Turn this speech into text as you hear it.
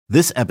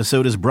This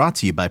episode is brought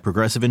to you by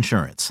Progressive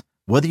Insurance.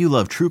 Whether you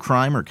love true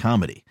crime or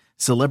comedy,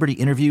 celebrity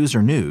interviews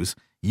or news,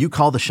 you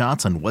call the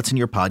shots on what's in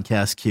your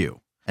podcast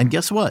queue. And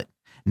guess what?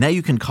 Now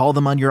you can call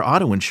them on your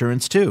auto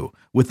insurance too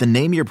with the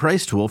Name Your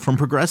Price tool from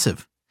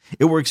Progressive.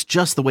 It works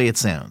just the way it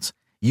sounds.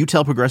 You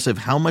tell Progressive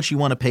how much you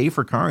want to pay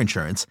for car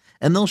insurance,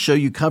 and they'll show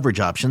you coverage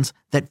options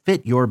that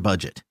fit your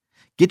budget.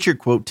 Get your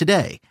quote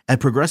today at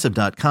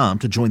Progressive.com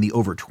to join the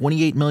over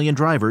 28 million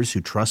drivers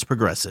who trust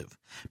Progressive.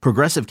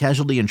 Progressive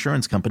Casualty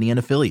Insurance Company and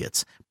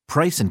Affiliates.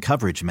 Price and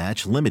coverage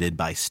match limited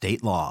by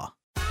state law.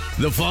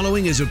 The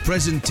following is a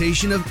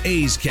presentation of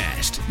A's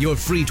Cast, your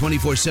free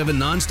 24/7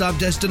 nonstop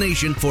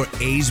destination for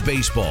A's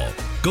baseball.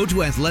 Go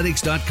to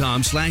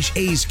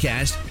athletics.com/A's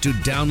Cast to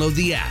download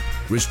the app.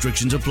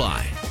 Restrictions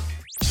apply.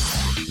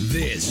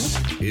 This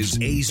is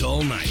A's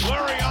All Night.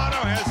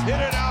 Laureano has hit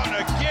it out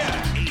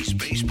again. A's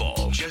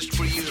baseball just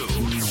for you.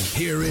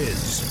 Here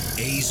is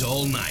A's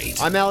All Night.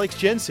 I'm Alex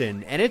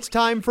Jensen, and it's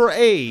time for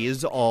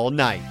A's All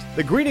Night.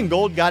 The Green and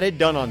Gold got it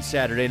done on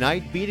Saturday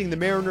night, beating the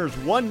Mariners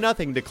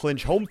 1-0 to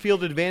clinch home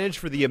field advantage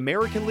for the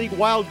American League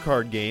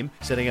wildcard game,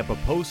 setting up a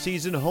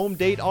postseason home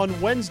date on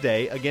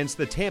Wednesday against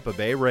the Tampa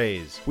Bay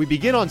Rays. We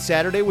begin on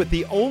Saturday with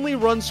the only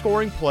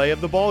run-scoring play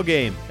of the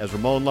ballgame, as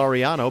Ramon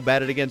Laureano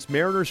batted against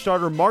Mariners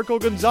starter Marco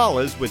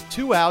Gonzalez with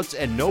 2 outs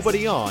and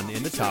nobody on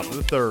in the top of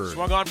the third.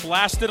 Swung on,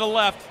 blasted to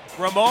left.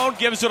 Ramon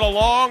gives it a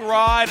long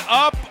ride,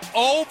 up,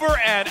 over,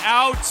 and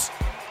out.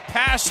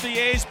 Past the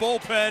A's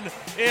bullpen,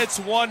 it's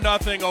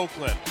 1-0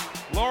 Oakland.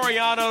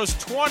 Laureano's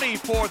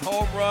 24th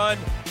home run,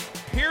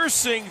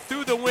 piercing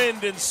through the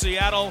wind in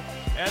Seattle,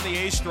 and the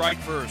A's strike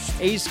first.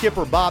 A's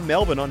skipper Bob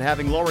Melvin on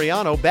having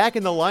Laureano back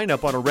in the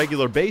lineup on a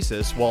regular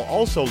basis, while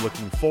also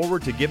looking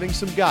forward to giving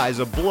some guys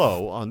a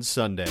blow on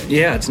Sunday.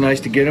 Yeah, it's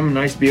nice to get him.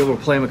 Nice to be able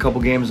to play him a couple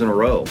games in a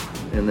row.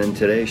 And then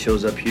today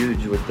shows up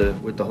huge with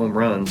the home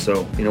run.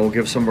 So, we'll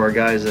give some of our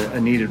guys a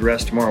needed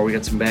rest tomorrow. We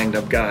got some banged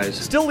up guys.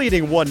 Still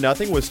leading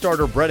 1-0 with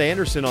starter Brett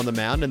Anderson on the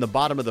mound in the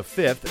bottom of the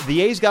 5th.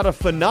 The A's got a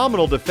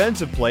phenomenal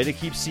defensive play to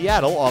keep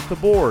Seattle off the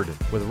board.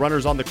 With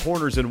runners on the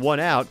corners and 1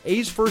 out,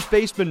 A's first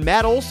baseman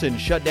Matt Olson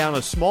shut down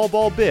a small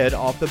ball bid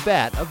off the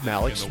bat of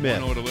Malik Smith.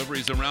 The 1-0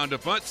 deliveries around to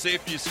bunt,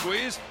 safety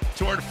squeeze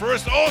toward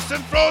first.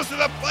 Olson throws to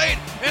the plate,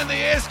 and the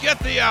A's get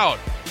the out.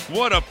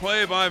 What a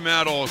play by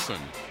Matt Olson.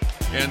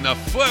 And the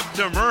flip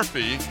to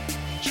Murphy,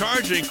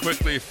 charging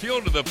quickly,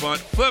 fielded the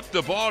bunt, flipped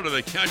the ball to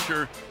the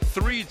catcher,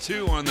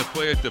 3-2 on the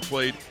play at the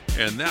plate,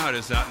 and that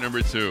is out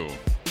number 2.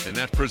 And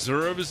that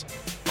preserves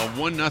a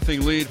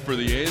 1-0 lead for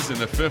the A's in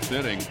the 5th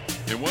inning.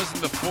 It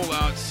wasn't the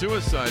full-out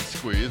suicide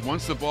squeeze.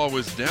 Once the ball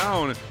was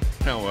down,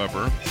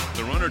 however,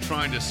 the runner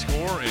trying to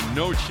score and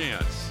no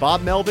chance.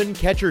 Bob Melvin,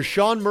 catcher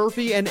Sean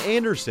Murphy, and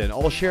Anderson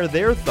all share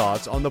their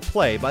thoughts on the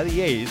play by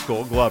the A's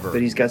Gold Glover.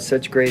 But he's got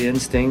such great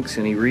instincts,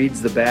 and he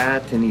reads the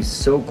bat, and he's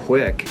so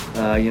quick.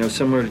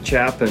 Similar to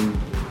Chapin,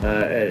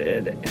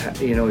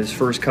 his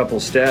first couple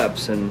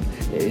steps, and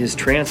his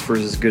transfer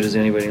is as good as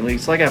anybody in the league.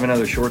 It's like having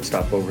another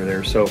shortstop over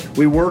there. So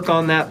we work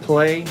on that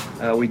play.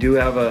 We do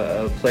have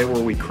a play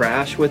where we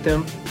crash with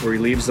him, where he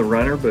leaves the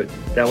runner, but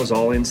that was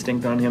all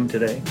instinct on him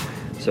today.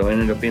 So it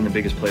ended up being the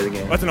biggest play of the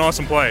game. That's an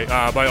awesome play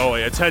by Ole.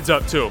 It's heads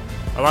up, too.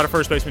 A lot of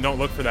first basemen don't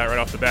look for that right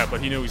off the bat, but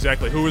he knew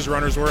exactly who his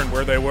runners were and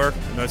where they were.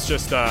 And that's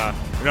just,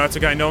 it's a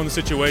guy knowing the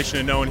situation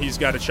and knowing he's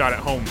got a shot at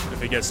home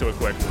if he gets to it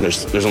quick.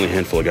 There's only a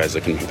handful of guys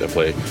that can make that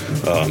play.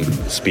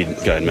 Speed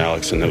guy in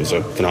Malix, and it was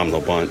a phenomenal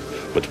bunt.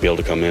 But to be able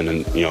to come in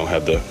and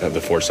have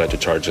the foresight to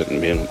charge it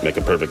and make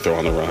a perfect throw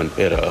on the run,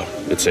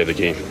 it saved the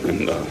game.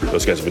 And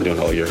those guys have been doing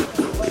it all year.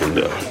 And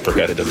for a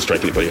guy that doesn't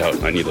strike anybody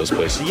out, I need those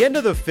plays. The end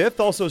of the 5th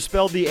also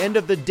spelled the end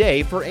of the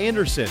day for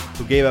Anderson,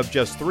 who gave up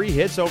just 3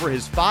 hits over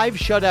his 5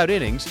 shutout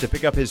innings to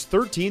pick up his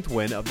 13th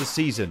win of the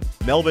season.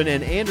 Melvin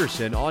and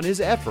Anderson on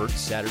his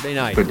efforts Saturday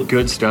night. But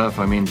good stuff.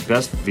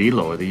 Best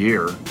velo of the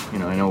year.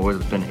 I know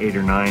it's been 8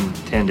 or 9,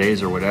 10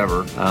 days or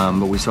whatever.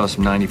 But we saw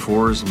some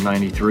 94s, some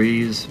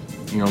 93s.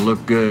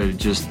 Looked good.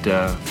 Just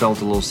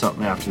felt a little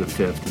something after the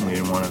 5th, and we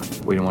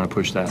didn't want to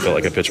push that. Felt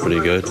like I pitched pretty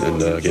good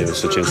and gave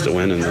us a chance to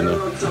win, and then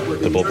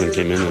the bullpen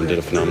came in and did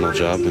a phenomenal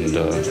job, and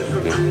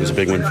it was a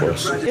big win for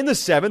us. In the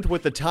 7th,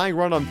 with the tying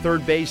run on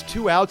third base,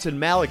 2 outs, and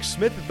Malik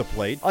Smith at the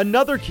plate,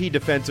 another key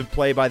defensive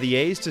play by the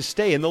A's to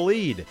stay in the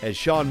lead, as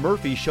Sean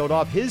Murphy showed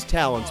off his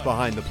talents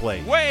behind the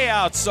plate. Way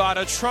outside,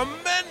 a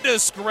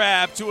tremendous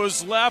grab to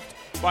his left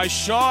by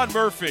Sean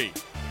Murphy.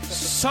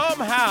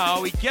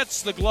 Somehow he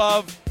gets the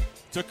glove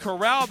to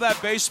corral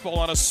that baseball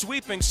on a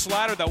sweeping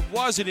slider that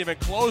wasn't even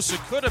close. It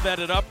could have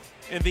ended up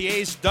in the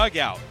A's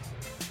dugout.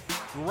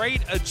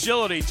 Great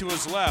agility to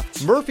his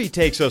left. Murphy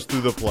takes us through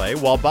the play,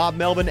 while Bob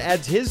Melvin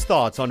adds his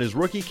thoughts on his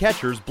rookie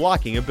catcher's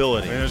blocking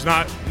ability. There's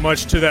not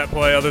much to that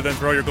play other than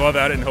throw your glove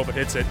at it and hope it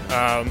hits it.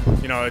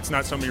 It's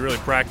not something you really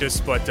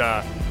practice, but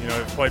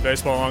you've played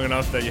baseball long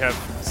enough that you have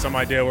some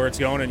idea where it's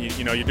going, and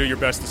you do your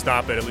best to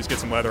stop it, at least get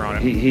some leather on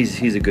it.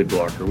 He's a good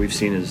blocker. We've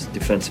seen his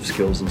defensive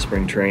skills in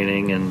spring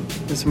training, and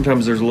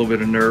sometimes there's a little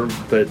bit of nerve,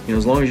 but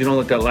as long as you don't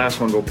let that last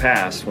one go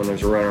past when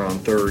there's a runner on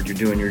third, you're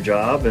doing your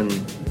job, and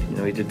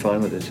he did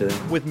fine with it today.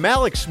 With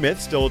Malik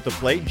Smith still at the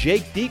plate,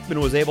 Jake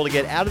Diekman was able to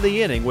get out of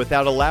the inning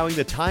without allowing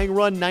the tying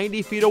run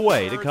 90 feet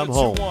away to come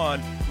home.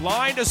 2-1,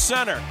 line to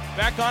center.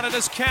 Back on it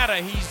is Canna.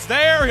 He's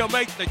there. He'll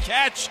make the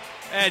catch.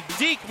 And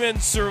Diekman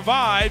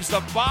survives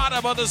the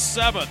bottom of the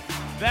 7th.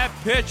 That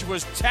pitch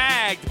was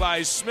tagged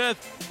by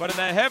Smith, but in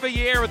the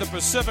heavy air of the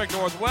Pacific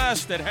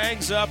Northwest, it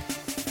hangs up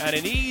at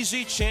an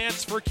easy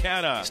chance for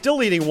Canna. Still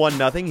leading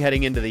 1-0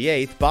 heading into the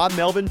 8th, Bob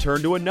Melvin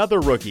turned to another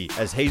rookie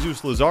as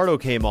Jesus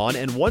Luzardo came on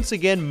and once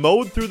again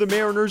mowed through the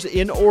Mariners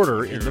in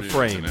order in the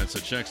frame. And that's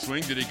a check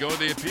swing. Did he go to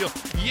the appeal?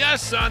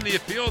 Yes, on the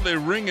appeal they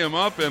ring him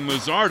up, and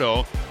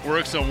Luzardo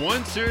works a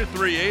 1-2-3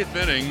 8th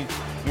inning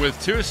with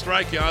 2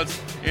 strikeouts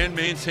and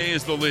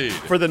maintains the lead.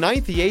 For the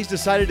 9th, the A's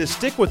decided to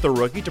stick with the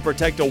rookie to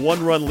protect a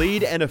 1-run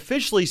lead and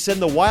officially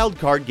send the wild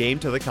card game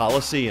to the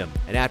Coliseum.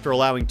 And after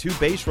allowing 2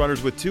 base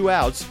runners with 2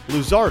 outs,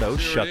 Luzardo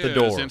shut the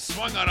door. And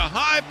swung on a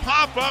high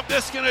pop-up.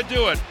 This is going to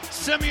do it.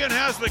 Simeon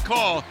has the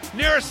call.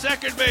 Near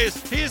second base.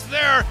 He's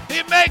there.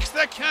 He makes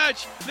the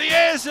catch. The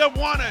A's have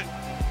won it.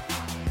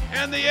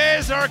 And the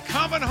A's are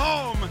coming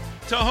home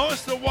to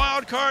host the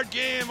wild card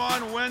game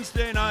on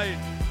Wednesday night.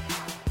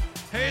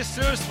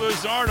 Jesus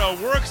Luzardo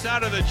works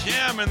out of the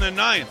jam in the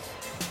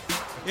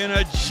 9th. In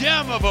a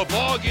gem of a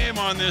ball game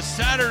on this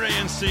Saturday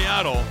in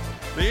Seattle,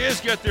 the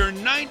A's get their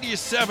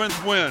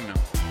 97th win.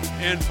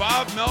 And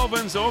Bob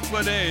Melvin's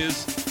Oakland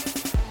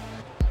A's,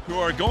 who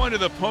are going to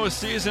the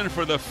postseason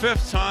for the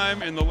 5th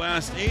time in the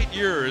last 8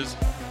 years,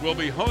 will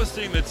be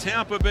hosting the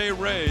Tampa Bay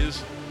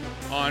Rays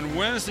on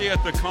Wednesday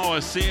at the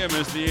Coliseum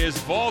as the A's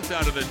vault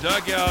out of the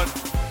dugout.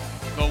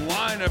 The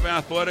line of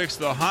athletics,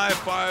 the high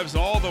fives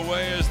all the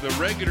way as the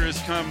regulars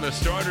come, the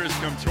starters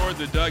come toward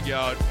the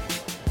dugout.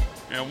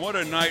 And what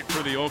a night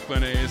for the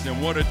Oakland A's,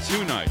 and what a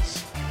 2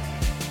 nights.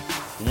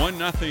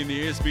 1-0,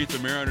 the A's beat the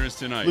Mariners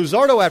tonight.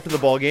 Luzardo, after the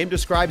ballgame,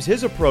 describes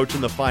his approach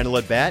in the final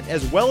at-bat,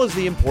 as well as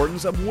the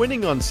importance of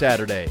winning on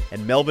Saturday.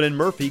 And Melvin and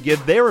Murphy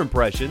give their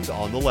impressions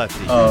on the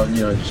lefty.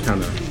 Just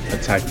kind of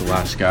attacked the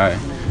last guy.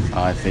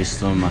 I faced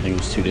him, I think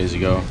it was 2 days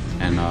ago,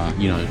 and,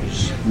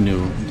 just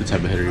knew the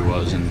type of hitter he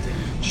was, and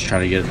just try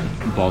to get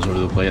balls over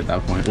the plate at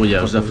that point. Well, yeah,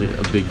 it was definitely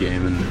a big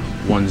game, and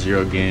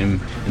 1-0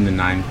 game in the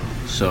 9th,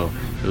 so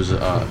it was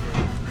a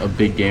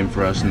big game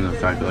for us, and the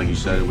fact that, like you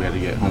said, we had to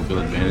get home field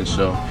advantage,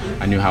 so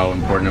I knew how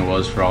important it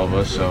was for all of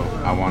us, so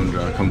I wanted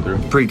to come through.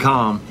 Pretty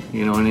calm,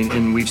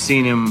 and we've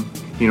seen him,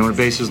 in a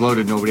bases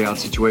loaded, nobody out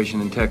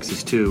situation in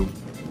Texas too.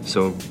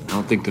 So I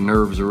don't think the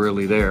nerves are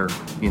really there.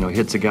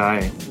 Hits a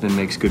guy, then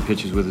makes good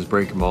pitches with his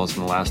breaking balls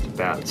in the last at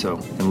bat.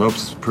 And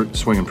Lopes is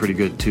swinging pretty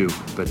good too.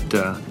 But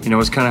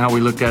it's kind of how we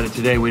looked at it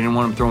today. We didn't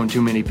want him throwing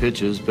too many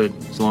pitches, but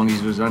as long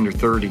as he was under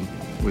 30,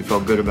 we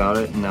felt good about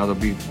it. And now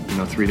there'll be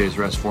 3 days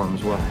rest for him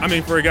as well. I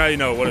mean, for a guy,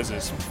 what is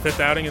this,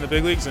 5th outing in the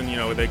big leagues, and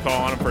they call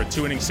on him for a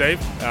 2-inning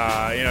save.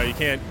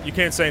 You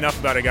can't say enough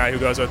about a guy who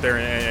goes out there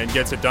and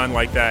gets it done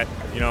like that.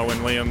 When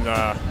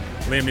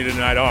Liam needed a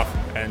night off.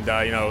 And,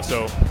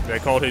 so they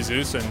called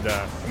Jesus,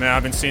 and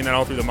I've been seeing that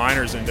all through the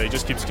minors, and he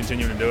just keeps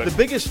continuing to do it. The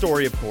biggest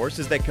story, of course,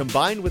 is that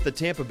combined with the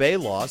Tampa Bay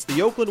loss,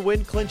 the Oakland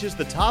win clinches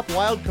the top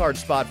wild card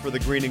spot for the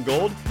Green and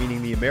Gold,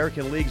 meaning the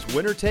American League's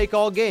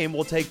winner-take-all game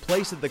will take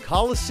place at the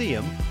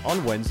Coliseum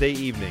on Wednesday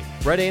evening.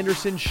 Brett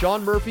Anderson,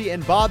 Sean Murphy,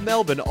 and Bob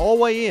Melvin all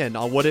weigh in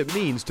on what it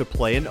means to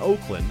play in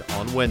Oakland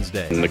on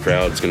Wednesday. And the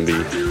crowd's going to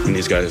be, and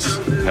these guys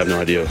have no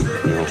idea,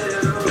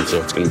 and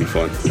so it's going to be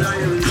fun.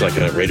 It's like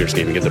a Raiders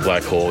game. You get the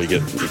black hole, you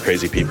get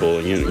crazy people,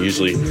 and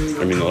usually,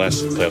 the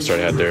last playoff start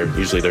I had there,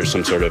 usually there's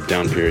some sort of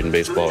down period in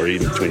baseball or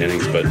even between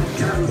innings, but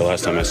the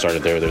last time I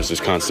started there's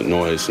this constant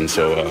noise, and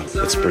so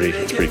it's pretty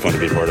fun to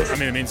be a part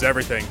of. It means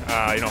everything.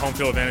 Home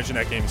field advantage in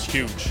that game is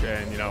huge,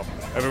 and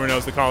everyone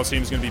knows the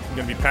Coliseum is going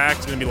to be packed,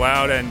 it's going to be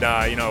loud, and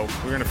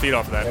we're going to feed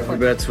off of that.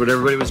 That's what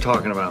everybody was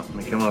talking about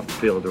when they came off the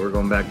field. They were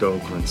going back to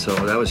Oakland, so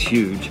that was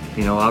huge.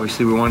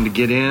 Obviously we wanted to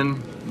get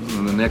in,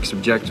 and the next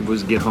objective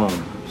was to get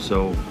home.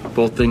 So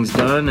both things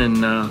done,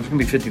 and there's going to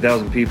be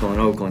 50,000 people in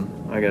Oakland,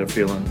 I got a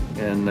feeling.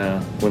 And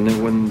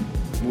when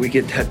we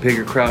get that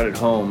bigger crowd at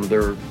home,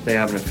 they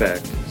have an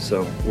effect.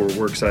 So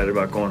we're excited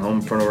about going home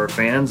in front of our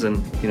fans,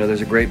 and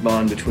there's a great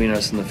bond between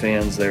us and the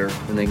fans there,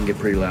 and they can get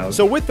pretty loud.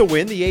 So with the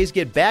win, the A's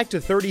get back to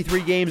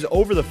 33 games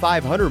over the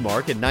 500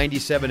 mark at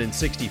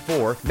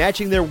 97-64,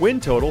 matching their win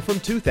total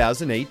from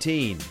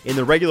 2018. In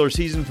the regular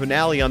season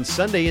finale on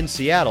Sunday in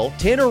Seattle,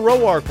 Tanner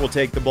Roark will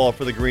take the ball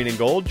for the Green and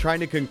Gold, trying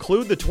to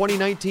conclude the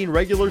 2019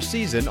 regular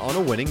season on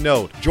a winning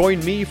note.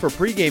 Join me for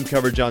pregame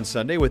coverage on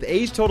Sunday with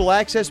A's Total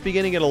Access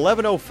beginning at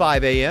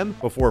 11:05 a.m.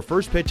 before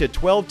first pitch at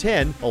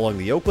 12:10 along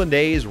the Oakland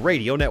A's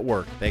radio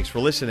network. Thanks for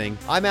listening.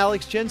 I'm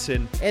Alex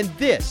Jensen, and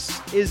this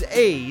is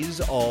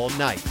A's All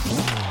Night.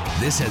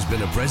 This has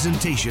been a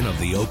presentation of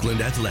the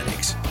Oakland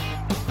Athletics.